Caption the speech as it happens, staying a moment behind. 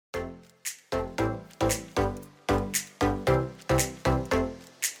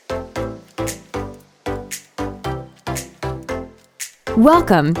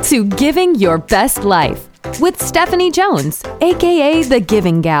Welcome to Giving Your Best Life with Stephanie Jones, aka The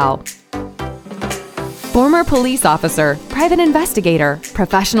Giving Gal. Former police officer, private investigator,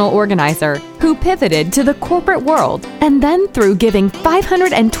 professional organizer who pivoted to the corporate world and then through giving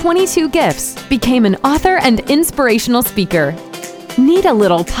 522 gifts became an author and inspirational speaker. Need a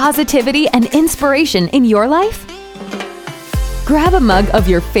little positivity and inspiration in your life? Grab a mug of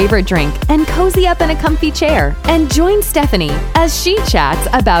your favorite drink and cozy up in a comfy chair and join Stephanie as she chats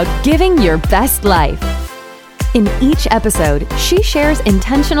about giving your best life. In each episode, she shares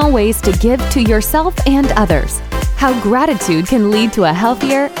intentional ways to give to yourself and others, how gratitude can lead to a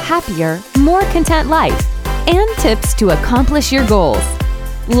healthier, happier, more content life, and tips to accomplish your goals.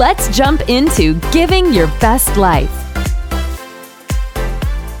 Let's jump into Giving Your Best Life.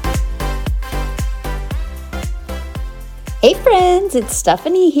 Hey friends, it's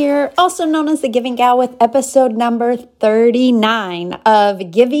Stephanie here, also known as The Giving Gal, with episode number 39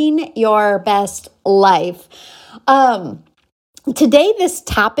 of Giving Your Best Life. Today, this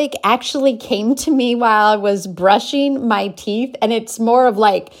topic actually came to me while I was brushing my teeth, and it's more of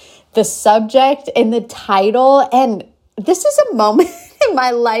like the subject and the title. And this is a moment in my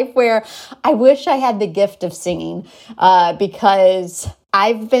life where I wish I had the gift of singing, because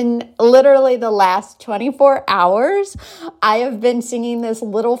I've been literally the last 24 hours, I have been singing this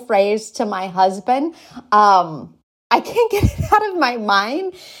little phrase to my husband. I can't get it out of my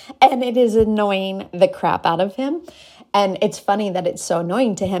mind, and it is annoying the crap out of him. And it's funny that it's so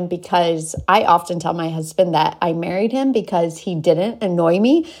annoying to him because I often tell my husband that I married him because he didn't annoy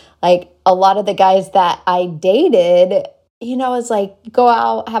me. Like a lot of the guys that I dated, it's like go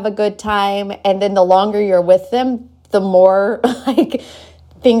out, have a good time. And then the longer you're with them, the more like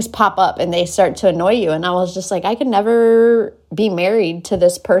things pop up and they start to annoy you. And I was just like, I could never be married to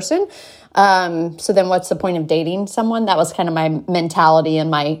this person. So then what's the point of dating someone? That was kind of my mentality in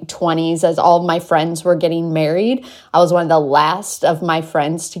my 20s as all of my friends were getting married. I was one of the last of my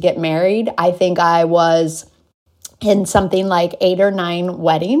friends to get married. I think I was in something like 8 or 9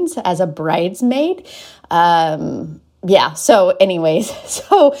 weddings as a bridesmaid. So anyways,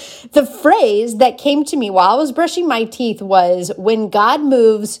 the phrase that came to me while I was brushing my teeth was, when God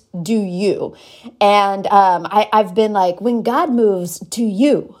moves, do you? And I've been like, when God moves, do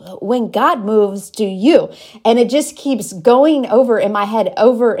you? When God moves, do you? And it just keeps going over in my head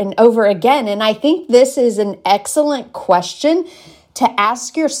over and over again. And I think this is an excellent question to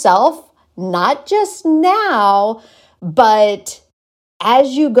ask yourself, not just now, but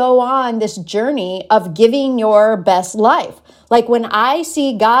as you go on this journey of giving your best life. Like when I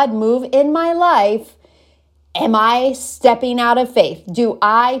see God move in my life, am I stepping out of faith? Do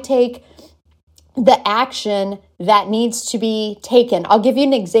I take the action that needs to be taken? I'll give you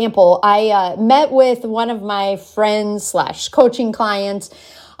an example. I met with one of my friends / coaching clients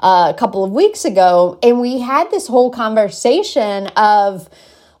a couple of weeks ago, and we had this whole conversation of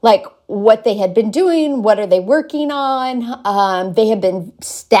like what they had been doing, what are they working on. They had been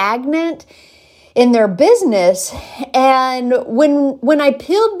stagnant in their business. And when I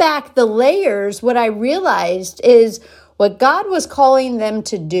peeled back the layers, what I realized is what God was calling them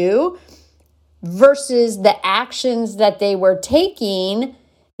to do versus the actions that they were taking,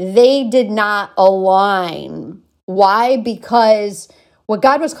 they did not align. Why? Because what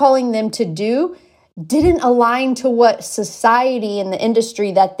God was calling them to do didn't align to what society and the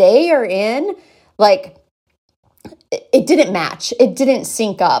industry that they are in, like it didn't match. It didn't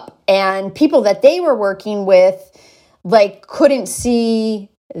sync up. And people that they were working with, like, couldn't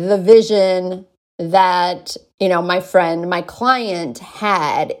see the vision that, my friend, my client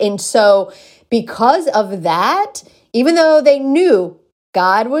had. And so because of that, even though they knew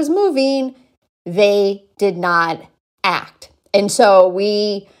God was moving, they did not act. And so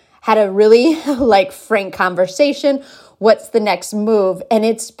we had a really frank conversation. What's the next move? And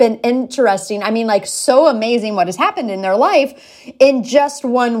it's been interesting. I mean, so amazing what has happened in their life in just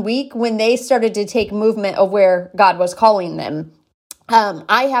 1 week when they started to take movement of where God was calling them.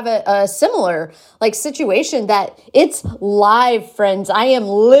 I have a similar situation that it's live, friends. I am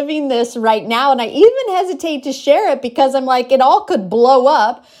living this right now. And I even hesitate to share it because I'm like, it all could blow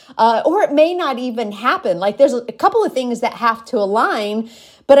up or it may not even happen. There's a couple of things that have to align.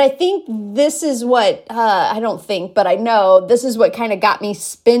 But I think this is what, I know this is what kind of got me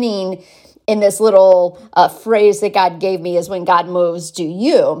spinning in this little phrase that God gave me is, when God moves, do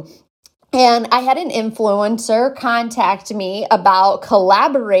you? And I had an influencer contact me about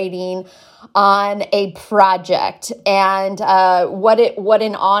collaborating on a project, and what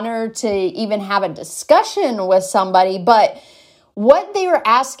an honor to even have a discussion with somebody. But what they were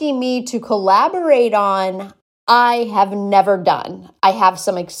asking me to collaborate on, I have never done. I have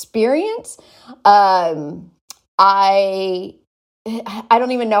some experience. I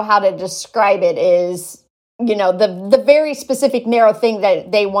don't even know how to describe it. Is, the very specific narrow thing that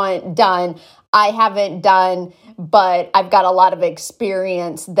they want done, I haven't done, but I've got a lot of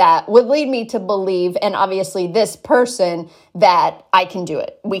experience that would lead me to believe, and obviously this person, that I can do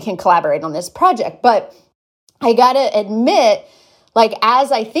it. We can collaborate on this project. But I got to admit, like,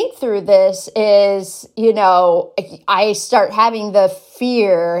 as I think through this is, I start having the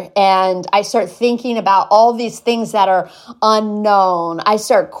fear and I start thinking about all these things that are unknown. I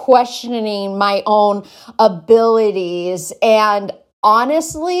start questioning my own abilities. And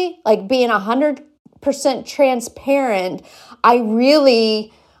honestly, like, being 100% transparent, I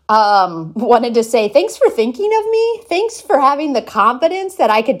really wanted to say, thanks for thinking of me. Thanks for having the confidence that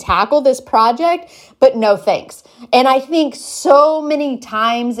I could tackle this project, but no thanks. And I think so many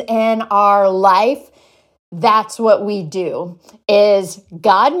times in our life, that's what we do, is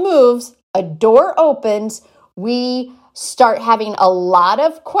God moves, a door opens, we start having a lot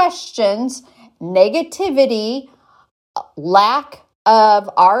of questions, negativity, lack of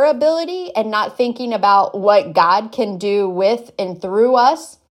our ability, and not thinking about what God can do with and through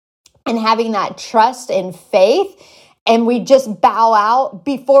us, and having that trust and faith, and we just bow out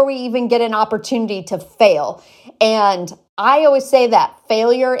before we even get an opportunity to fail. And I always say that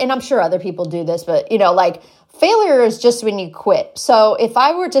failure, and I'm sure other people do this, but failure is just when you quit. So if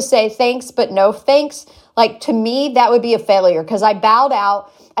I were to say thanks, but no thanks, like, to me, that would be a failure, because I bowed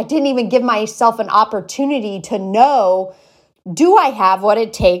out. I didn't even give myself an opportunity to know, do I have what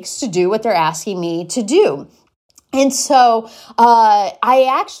it takes to do what they're asking me to do? And so I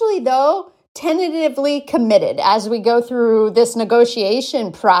actually, though, tentatively committed as we go through this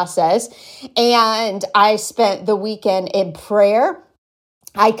negotiation process. And I spent the weekend in prayer.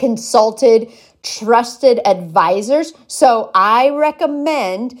 I consulted trusted advisors. So I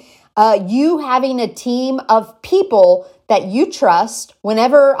recommend you having a team of people that you trust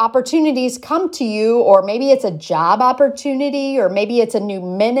whenever opportunities come to you, or maybe it's a job opportunity, or maybe it's a new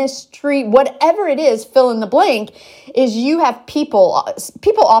ministry, whatever it is, fill in the blank, is you have people.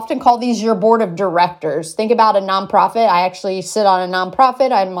 People often call these your board of directors. Think about a nonprofit. I actually sit on a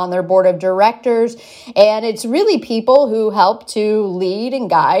nonprofit. I'm on their board of directors, and it's really people who help to lead and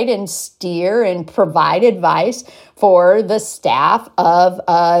guide and steer and provide advice for the staff of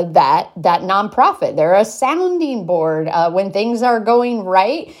that nonprofit. They're a sounding board. When things are going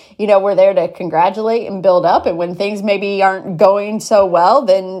right, we're there to congratulate and build up. And when things maybe aren't going so well,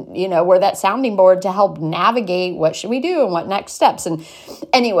 then, we're that sounding board to help navigate what should we do and what next steps. And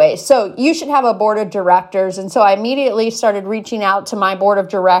anyway, so you should have a board of directors. And so I immediately started reaching out to my board of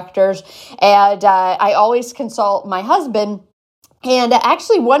directors, and I always consult my husband. And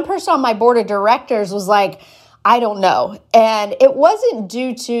actually, one person on my board of directors was like, I don't know. And it wasn't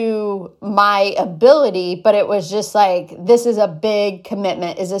due to my ability, but it was just like, this is a big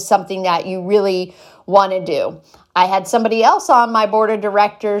commitment. Is this something that you really want to do? I had somebody else on my board of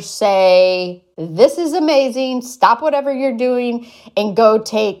directors say, this is amazing. Stop whatever you're doing and go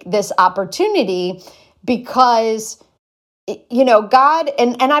take this opportunity, because God,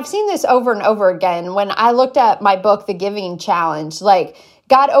 and I've seen this over and over again. When I looked at my book, The Giving Challenge, like,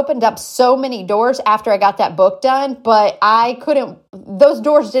 God opened up so many doors after I got that book done, but those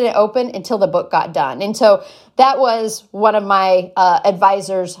doors didn't open until the book got done. And so that was one of my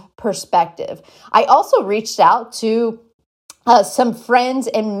advisors' perspective. I also reached out to some friends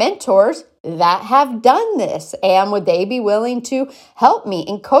and mentors that have done this, and would they be willing to help me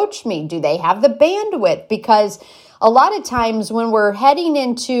and coach me? Do they have the bandwidth? Because a lot of times when we're heading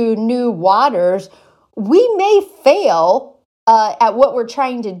into new waters, we may fail at what we're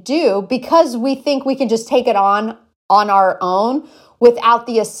trying to do because we think we can just take it on our own without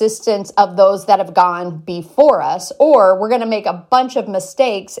the assistance of those that have gone before us, or we're going to make a bunch of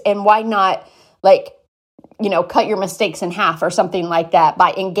mistakes, and why not, cut your mistakes in half or something like that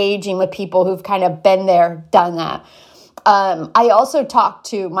by engaging with people who've kind of been there, done that. I also talked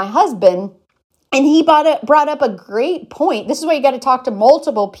to my husband, and he brought up a great point. This is why you got to talk to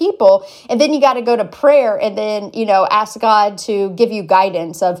multiple people, and then you got to go to prayer, and then, ask God to give you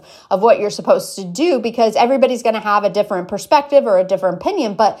guidance of what you're supposed to do, because everybody's going to have a different perspective or a different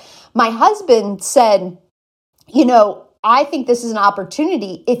opinion. But my husband said, I think this is an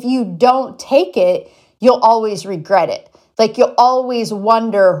opportunity. If you don't take it, you'll always regret it. Like, you'll always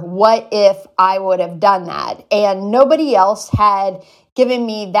wonder, what if I would have done that? And nobody else had given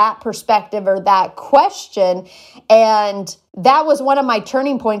me that perspective or that question. And that was one of my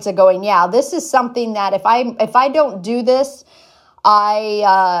turning points of going, yeah, this is something that if I don't do this,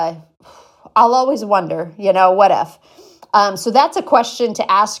 I I'll always wonder, what if? So that's a question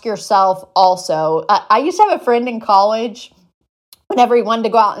to ask yourself also. I used to have a friend in college. Whenever he wanted to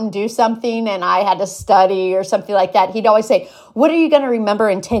go out and do something and I had to study or something like that, he'd always say, what are you going to remember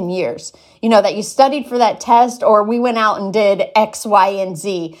in 10 years? That you studied for that test, or we went out and did X, Y, and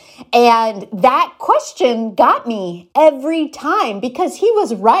Z. And that question got me every time because he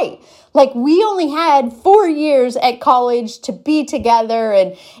was right. Like, we only had 4 years at college to be together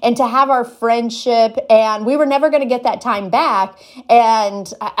and to have our friendship, and we were never going to get that time back.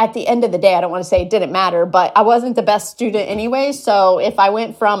 And at the end of the day, I don't want to say it didn't matter, but I wasn't the best student anyway. So if I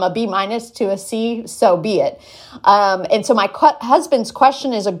went from a B- to a C, so be it. And so my husband's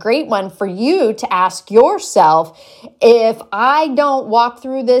question is a great one for you to ask yourself. If I don't walk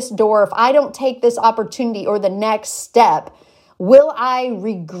through this door, if I don't take this opportunity or the next step, will I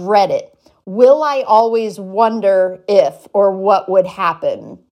regret it? Will I always wonder if or what would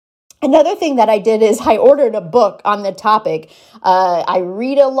happen? Another thing that I did is I ordered a book on the topic. I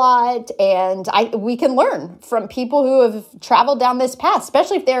read a lot, and we can learn from people who have traveled down this path,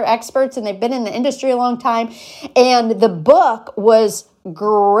 especially if they're experts and they've been in the industry a long time. And the book was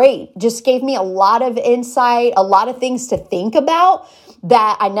great. Just gave me a lot of insight, a lot of things to think about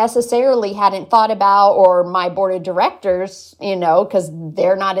that I necessarily hadn't thought about, or my board of directors, because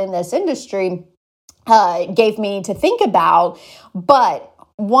they're not in this industry, gave me to think about. But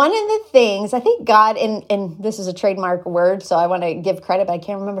one of the things, I think God, and this is a trademark word, so I want to give credit, but I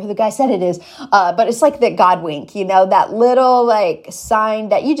can't remember who the guy said it is, but it's like the God wink, that little sign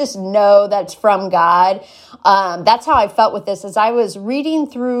that you just know that's from God. That's how I felt with this. As I was reading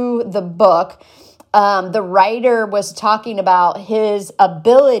through the book, the writer was talking about his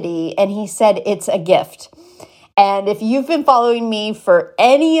ability, and he said it's a gift. And if you've been following me for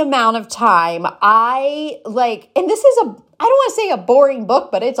any amount of time, and this is I don't want to say a boring book,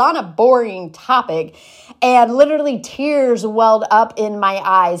 but it's on a boring topic. And literally tears welled up in my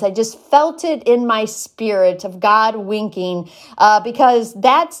eyes. I just felt it in my spirit of God winking, because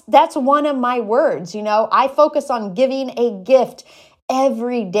that's one of my words. I focus on giving a gift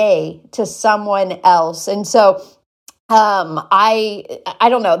every day to someone else. And so I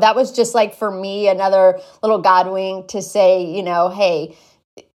don't know, that was just for me, another little God wink to say, hey,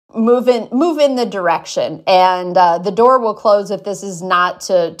 move in the direction, and the door will close if this is not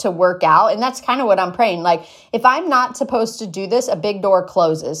to work out. And that's kind of what I'm praying. If I'm not supposed to do this, a big door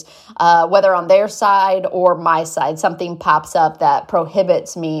closes, whether on their side or my side, something pops up that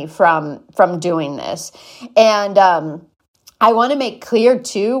prohibits me from doing this. And I want to make clear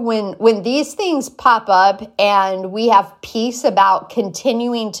too, when these things pop up and we have peace about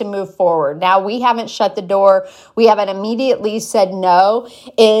continuing to move forward. Now, we haven't shut the door. We haven't immediately said no,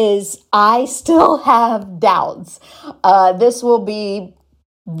 is I still have doubts. This will be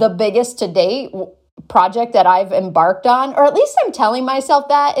the biggest to date project that I've embarked on, or at least I'm telling myself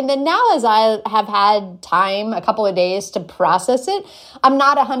that. And then now, as I have had time, a couple of days to process it, I'm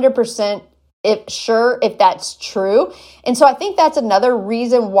not 100% sure if that's true. And so I think that's another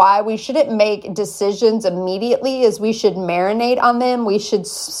reason why we shouldn't make decisions immediately, is we should marinate on them. We should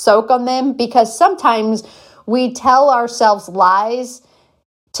soak on them, because sometimes we tell ourselves lies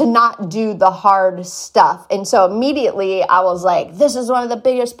to not do the hard stuff. And so immediately I was like, this is one of the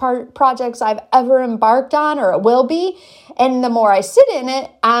biggest projects I've ever embarked on, or it will be. And the more I sit in it,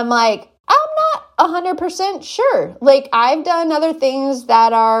 I'm like, I'm not 100% sure. I've done other things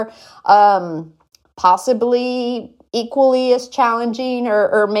that are possibly equally as challenging,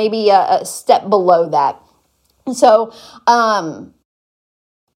 or maybe a step below that. So I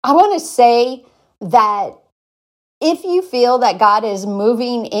want to say that if you feel that God is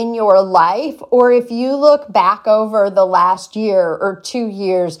moving in your life, or if you look back over the last year or 2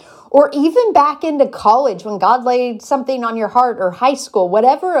 years, or even back into college when God laid something on your heart, or high school,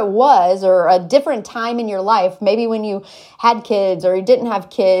 whatever it was, or a different time in your life, maybe when you had kids or you didn't have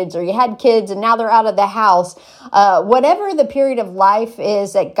kids, or you had kids and now they're out of the house, whatever the period of life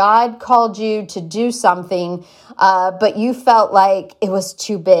is that God called you to do something, but you felt like it was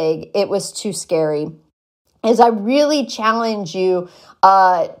too big, it was too scary, is I really challenge you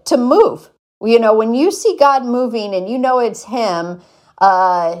to move. When you see God moving and it's Him,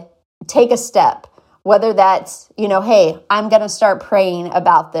 take a step, whether that's, hey, I'm going to start praying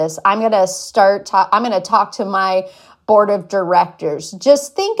about this. I'm going to talk to my board of directors.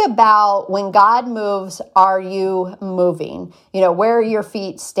 Just think about, when God moves, are you moving? Where are your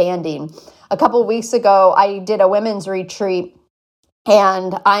feet standing? A couple of weeks ago, I did a women's retreat,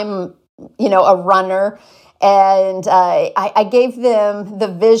 and I'm, a runner. And I gave them the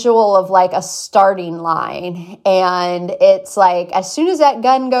visual of a starting line. And it's as soon as that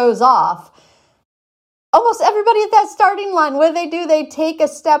gun goes off, almost everybody at that starting line, what do? They take a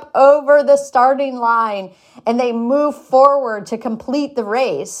step over the starting line and they move forward to complete the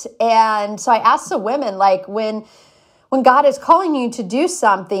race. And so I asked the women, like, when God is calling you to do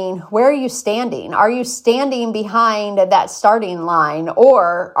something, where are you standing? Are you standing behind that starting line,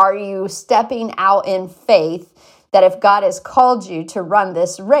 or are you stepping out in faith that if God has called you to run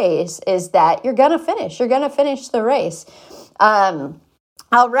this race, is that you're going to finish. You're going to finish the race.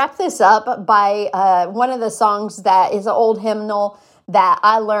 I'll wrap this up by one of the songs that is an old hymnal that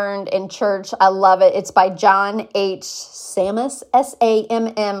I learned in church. I love it. It's by John H. Sammis,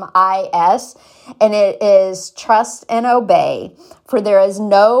 Sammis, and it is Trust and Obey, for there is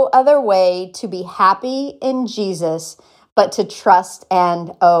no other way to be happy in Jesus but to trust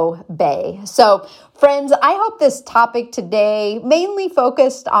and obey. So, friends, I hope this topic today mainly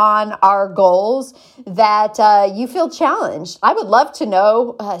focused on our goals, that you feel challenged. I would love to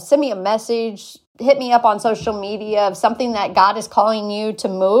know, send me a message, hit me up on social media of something that God is calling you to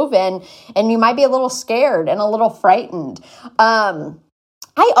move, and you might be a little scared and a little frightened.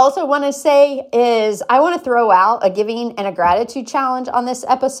 I also want to say is I want to throw out a giving and a gratitude challenge on this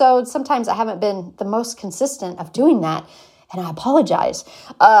episode. Sometimes I haven't been the most consistent of doing that, and I apologize.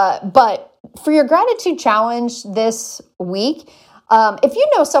 But for your gratitude challenge this week, if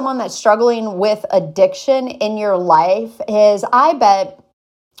you know someone that's struggling with addiction in your life, I bet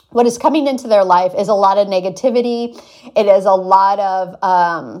what is coming into their life is a lot of negativity. It is a lot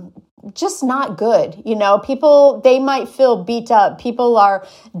of just not good. You know, people, they might feel beat up. People are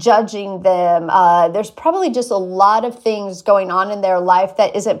judging them. There's probably just a lot of things going on in their life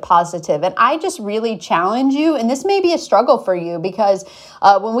that isn't positive. And I just really challenge you, and this may be a struggle for you, because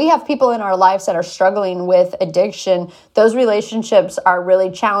when we have people in our lives that are struggling with addiction, those relationships are really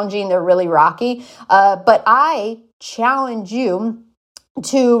challenging. They're really rocky. But I challenge you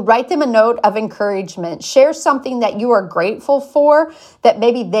to write them a note of encouragement. Share something that you are grateful for that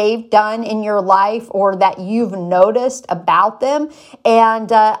maybe they've done in your life or that you've noticed about them. And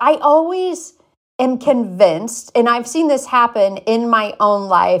I always am convinced, and I've seen this happen in my own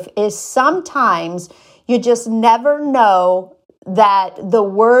life, is sometimes you just never know that the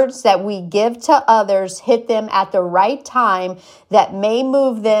words that we give to others hit them at the right time that may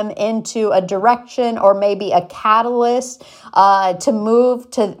move them into a direction or maybe a catalyst for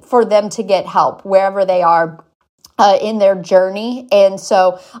them to get help wherever they are in their journey. And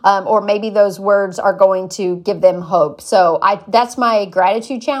so, or maybe those words are going to give them hope. So that's my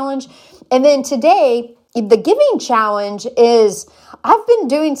gratitude challenge. And then today, the giving challenge is, I've been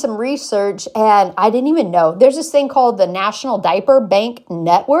doing some research and I didn't even know there's this thing called the National Diaper Bank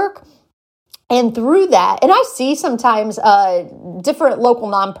Network. And through that, and I see sometimes different local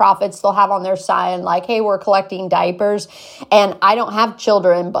nonprofits, they'll have on their sign like, hey, we're collecting diapers. And I don't have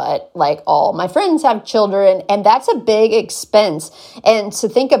children, but like all my friends have children. And that's a big expense. And to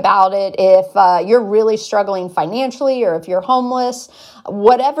think about it, if you're really struggling financially, or if you're homeless,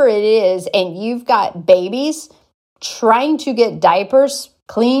 whatever it is, and you've got babies, trying to get diapers,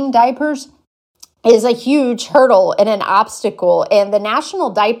 clean diapers, is a huge hurdle and an obstacle. And the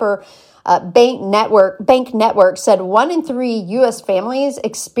National Diaper Bank Network said 1 in 3 U.S. families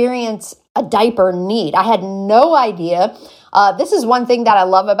experience a diaper need. I had no idea. This is one thing that I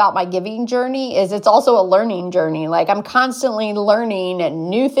love about my giving journey, is it's also a learning journey. Like, I'm constantly learning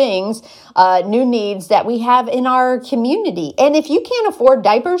new things, new needs that we have in our community. And if you can't afford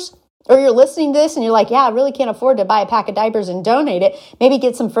diapers, or you're listening to this and you're like, yeah, I really can't afford to buy a pack of diapers and donate it, maybe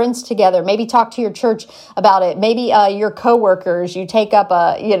get some friends together, maybe talk to your church about it. Maybe your coworkers, you take up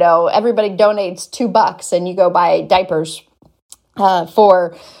everybody donates $2 and you go buy diapers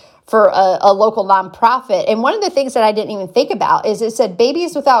for a local nonprofit. And one of the things that I didn't even think about is it said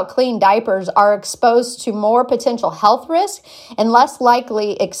babies without clean diapers are exposed to more potential health risk and less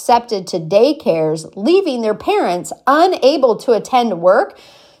likely accepted to daycares, leaving their parents unable to attend work.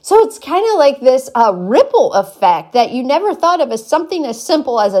 So it's kind of like this ripple effect that you never thought of as something as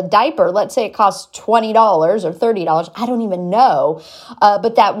simple as a diaper. Let's say it costs $20 or $30. I don't even know.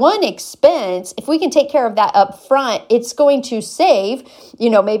 But that one expense, if we can take care of that up front, it's going to save,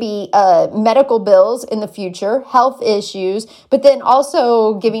 maybe medical bills in the future, health issues, but then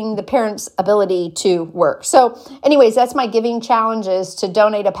also giving the parents ability to work. So anyways, that's my giving challenge, is to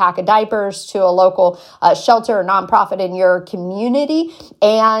donate a pack of diapers to a local shelter or nonprofit in your community,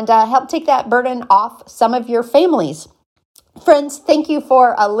 and help take that burden off some of your families. Friends, thank you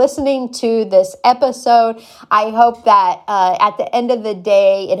for listening to this episode. I hope that at the end of the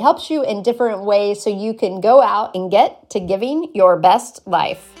day, it helps you in different ways so you can go out and get to giving your best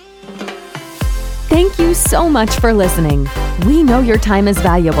life. Thank you so much for listening. We know your time is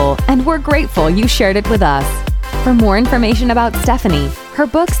valuable, and we're grateful you shared it with us. For more information about Stephanie, her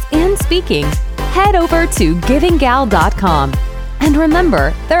books, and speaking, head over to givinggal.com. And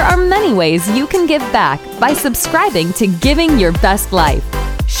remember, there are many ways you can give back by subscribing to Giving Your Best Life,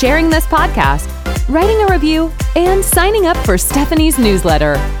 sharing this podcast, writing a review, and signing up for Stephanie's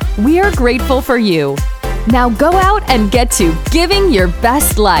newsletter. We are grateful for you. Now go out and get to Giving Your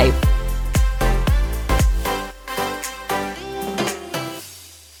Best Life.